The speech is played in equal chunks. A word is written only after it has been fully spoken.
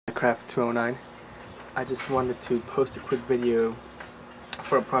TechLeatherCraft 209. I just wanted to post a quick video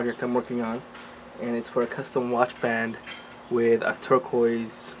for a project I'm working on, and it's for a custom watch band with a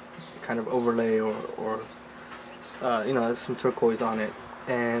turquoise kind of overlay or you know, some turquoise on it,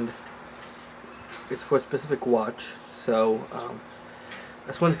 and it's for a specific watch. So I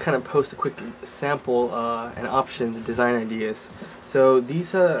just wanted to kind of post a quick sample and options, design ideas. So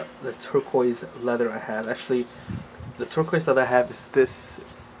these are the turquoise leather I have. Actually, the turquoise leather I have is this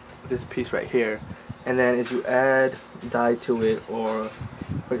piece right here, and then as you add dye to it, or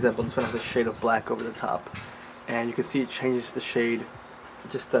for example this one has a shade of black over the top, and you can see it changes the shade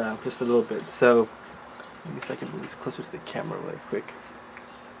just a little bit. So maybe I can move this closer to the camera really quick.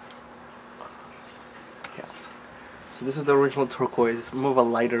 Yeah. So this is the original turquoise. It's more of a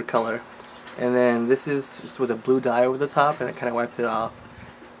lighter color, and then this is just with a blue dye over the top, and it kind of wiped it off.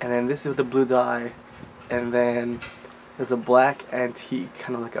 And then this is with the blue dye, and then there's a black antique,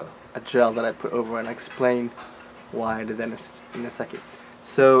 kind of like a gel that I put over, and I explain why I did that in a second.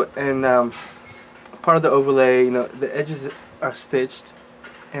 So, and part of the overlay, you know, the edges are stitched,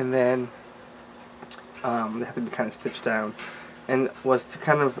 and then they have to be kind of stitched down, and was to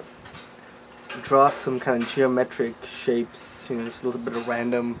kind of draw some kind of geometric shapes, you know, just a little bit of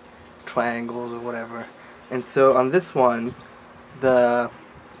random triangles or whatever. And so on this one, the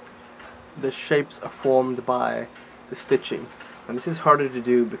shapes are formed by the stitching, and this is harder to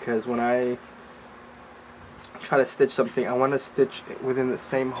do because when I try to stitch something, I want to stitch within the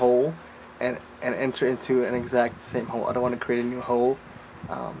same hole and enter into an exact same hole. I don't want to create a new hole,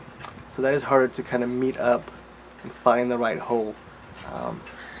 so that is harder to kind of meet up and find the right hole. So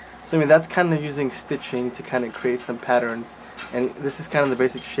I mean, that's kind of using stitching to kind of create some patterns, and this is kind of the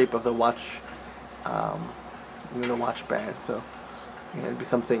basic shape of the watch, you know, the watch band. So you know, it'd be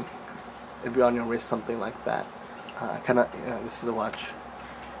something, it'd be on your wrist, something like that. Kind of, you know, this is the watch.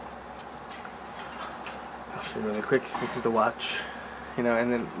 I'll show you really quick. This is the watch, you know,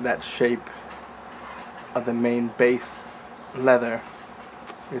 and then that shape of the main base leather.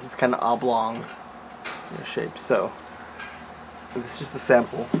 This is kind of oblong, you know, shape. So this is just the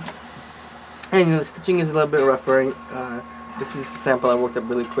sample, and you know, the stitching is a little bit rougher. This is the sample I worked up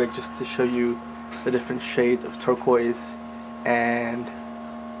really quick just to show you the different shades of turquoise and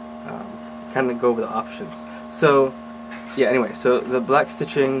kind of go over the options. So yeah, anyway, so the black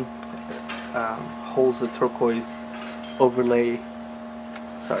stitching holds the turquoise overlay,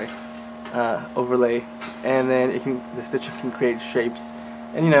 overlay, and then the stitching can create shapes.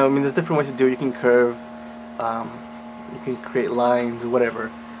 And you know, I mean, there's different ways to do it. You can curve, you can create lines or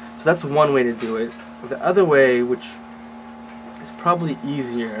whatever. So that's one way to do it. The other way, which is probably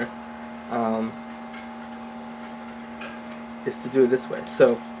easier, is to do it this way.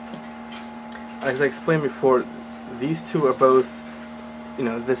 So as I explained before, these two are both, you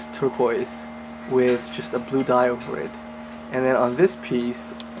know, this turquoise with just a blue dye over it. And then on this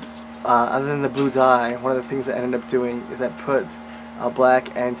piece, other than the blue dye, one of the things I ended up doing is I put a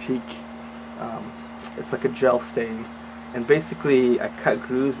black antique, it's like a gel stain, and basically I cut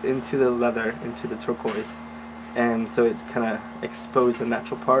grooves into the leather, into the turquoise, and so it kind of exposed the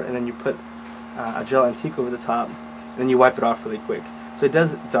natural part, and then you put a gel antique over the top, and then you wipe it off really quick. So it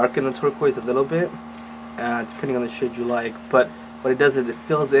does darken the turquoise a little bit, depending on the shade you like, but what it does is it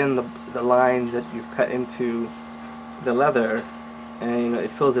fills in the lines that you've cut into the leather, and you know,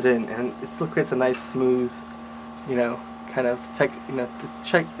 it fills it in, and it still creates a nice smooth, you know, kind of you know,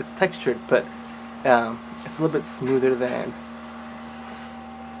 it's textured, but it's a little bit smoother than,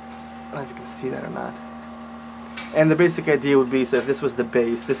 I don't know if you can see that or not. And the basic idea would be, so if this was the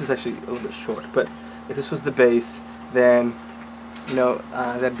base, this is actually a little bit short, but if this was the base, then you know,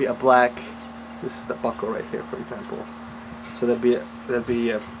 that'd be a black, this is the buckle right here, for example. So that'd be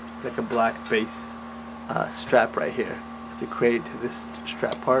like a black base strap right here to create this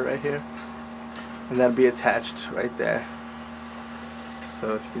strap part right here, and that'd be attached right there.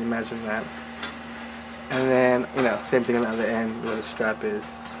 So if you can imagine that, and then you know, same thing on the other end where the strap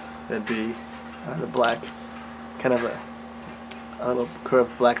is, that'd be the black, kind of a little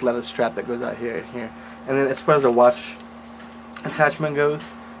curved black leather strap that goes out here and here. And then as far as the watch attachment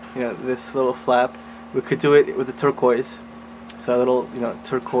goes, you know, this little flap, we could do it with the turquoise. So a little, you know,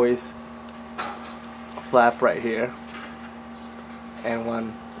 turquoise flap right here, and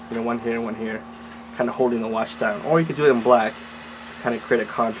one here and one here, kind of holding the watch down. Or you could do it in black to kind of create a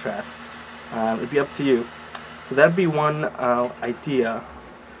contrast. It'd be up to you. So that'd be one idea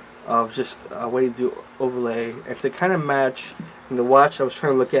of just a way to do overlay, and to kind of match in the watch. I was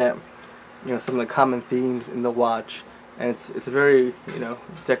trying to look at, you know, some of the common themes in the watch, and it's a very, you know,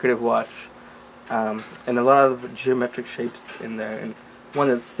 decorative watch, and a lot of geometric shapes in there, and one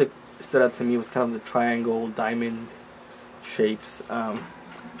that stood out to me was kind of the triangle diamond shapes,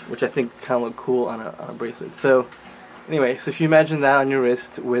 which I think kind of look cool on a bracelet. So anyway, so if you imagine that on your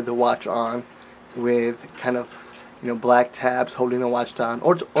wrist with the watch on, with kind of, you know, black tabs holding the watch down,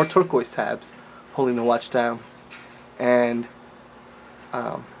 or turquoise tabs holding the watch down, and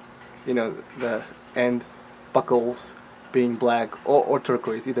you know, the end buckles being black or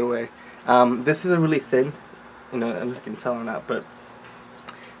turquoise, either way. This is a really thin, you know, I don't know if you can tell or not, but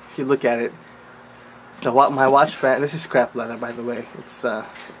if you look at it, my watch band, this is scrap leather, by the way. It's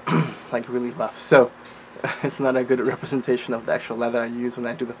like really rough, so it's not a good representation of the actual leather I use when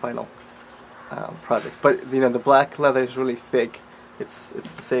I do the final project. But you know, the black leather is really thick. It's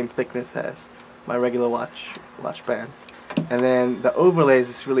the same thickness as my regular watch bands. And then the overlays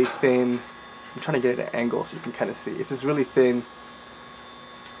is really thin. I'm trying to get it at an angle so you can kind of see. It's this really thin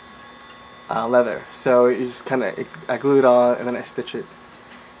leather. So you just kind of, I glue it on and then I stitch it.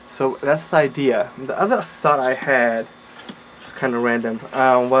 So that's the idea. The other thought I had, just kind of random,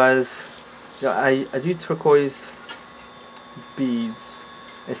 was, you know, I do turquoise beads.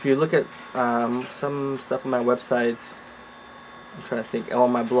 If you look at some stuff on my website, I'm trying to think,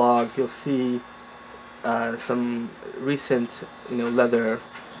 on my blog, you'll see some recent, you know, leather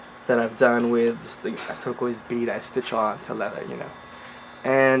that I've done with just a turquoise bead I stitch on to leather, you know.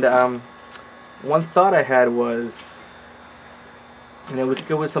 And one thought I had was, you know, we could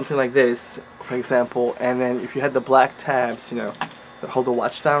go with something like this, for example, and then if you had the black tabs, you know, that hold the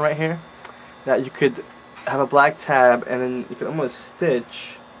watch down right here, that you could have a black tab and then you could almost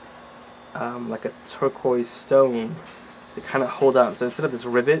stitch like a turquoise stone to kind of hold on. So instead of this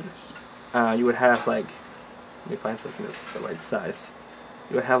rivet, you would have, like, let me find something that's the right size.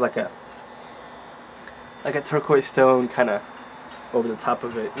 You would have like a turquoise stone kind of over the top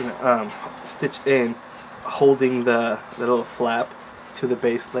of it, you know, stitched in, holding the little flap to the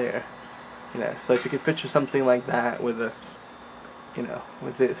base layer, you know. So if you could picture something like that with a, you know,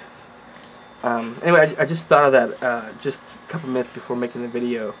 with this. Anyway, I just thought of that just a couple minutes before making the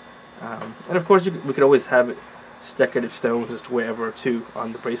video, and of course we could always have it just decorative stones just wherever too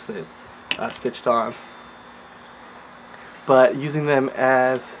on the bracelet, stitched on. But using them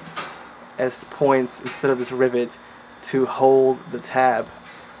as points instead of this rivet to hold the tab,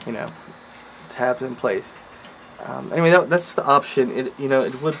 you know, tabs in place. Anyway, that's just the option. It, you know,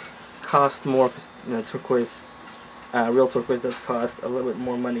 it would cost more because, you know, turquoise, real turquoise does cost a little bit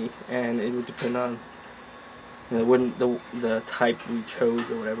more money, and it would depend on, you know, the type we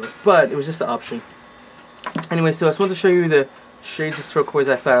chose or whatever. But it was just the option. Anyway, so I just wanted to show you the shades of turquoise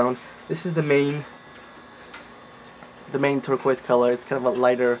I found. This is the main turquoise color. It's kind of a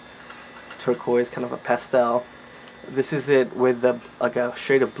lighter turquoise, kind of a pastel. This is it with like a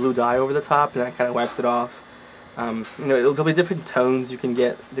shade of blue dye over the top, and I kind of wiped it off. You know, there'll be different tones you can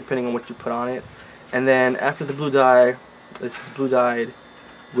get depending on what you put on it. And then after the blue dye, this is blue dyed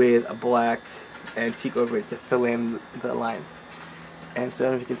with a black antique over it to fill in the lines. And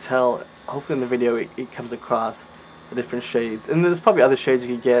so if you can tell, hopefully in the video it comes across the different shades. And there's probably other shades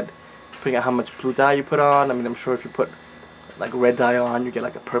you could get depending on how much blue dye you put on. I mean, I'm sure if you put like red dye on, you get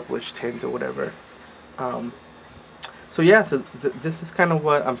like a purplish tint or whatever. So yeah, so this is kind of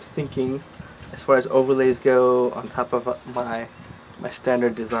what I'm thinking as far as overlays go on top of my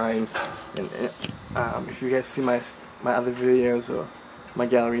standard design. And if you guys see my other videos or my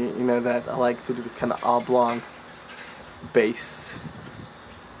gallery, you know that I like to do this kind of oblong base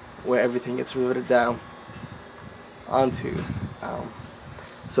where everything gets riveted down onto.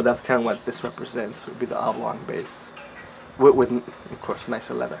 So that's kind of what this represents, would be the oblong base with of course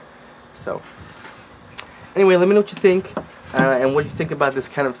nicer leather. So anyway, let me know what you think, and what you think about this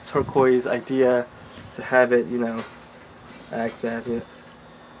kind of turquoise idea to have it, you know, act as you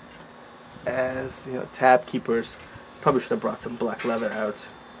know, tab keepers. Probably should have brought some black leather out,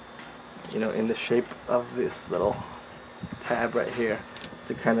 you know, in the shape of this little tab right here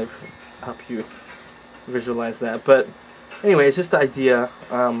to kind of help you visualize that. But anyway, it's just the idea.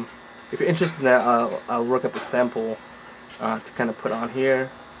 If you're interested in that, I'll work up a sample to kind of put on here.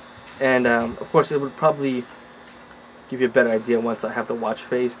 And of course, it would probably give you a better idea once I have the watch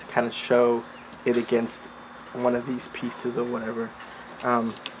face to kind of show it against one of these pieces or whatever.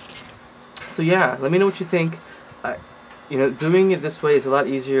 So yeah, let me know what you think. You know, doing it this way is a lot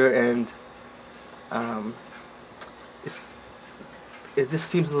easier, and it just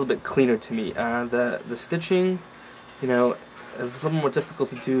seems a little bit cleaner to me. The stitching, you know, is a little more difficult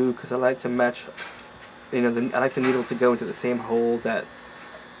to do because I like to match. You know, I like the needle to go into the same hole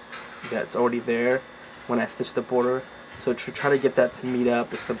that's already there when I stitch the border. So to try to get that to meet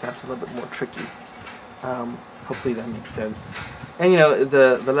up is sometimes a little bit more tricky. Hopefully that makes sense. And you know,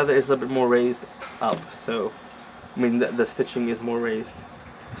 the leather is a little bit more raised up, so I mean the stitching is more raised.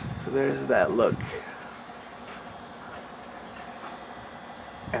 So there's that look.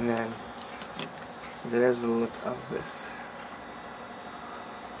 And then there's the look of this.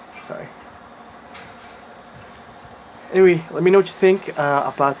 Sorry. Anyway, let me know what you think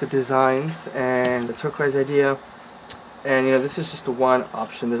about the designs and the turquoise idea. And you know, this is just one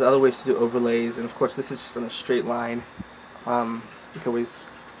option. There's other ways to do overlays, and of course this is just on a straight line. You can always,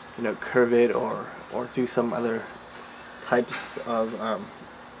 you know, curve it or do some other types of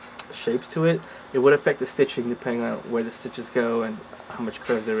shapes to it. It would affect the stitching depending on where the stitches go and how much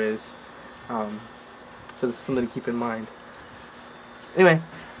curve there is. So this is something to keep in mind. Anyway,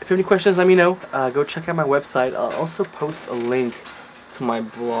 if you have any questions, let me know. Go check out my website. I'll also post a link to my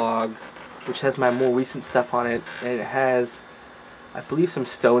blog, which has my more recent stuff on it, and it has, I believe, some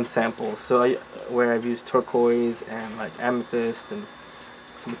stone samples. So where I've used turquoise and like amethyst and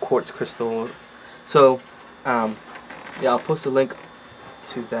some quartz crystal. So yeah, I'll post a link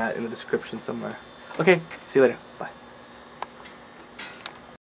to that in the description somewhere. Okay, see you later.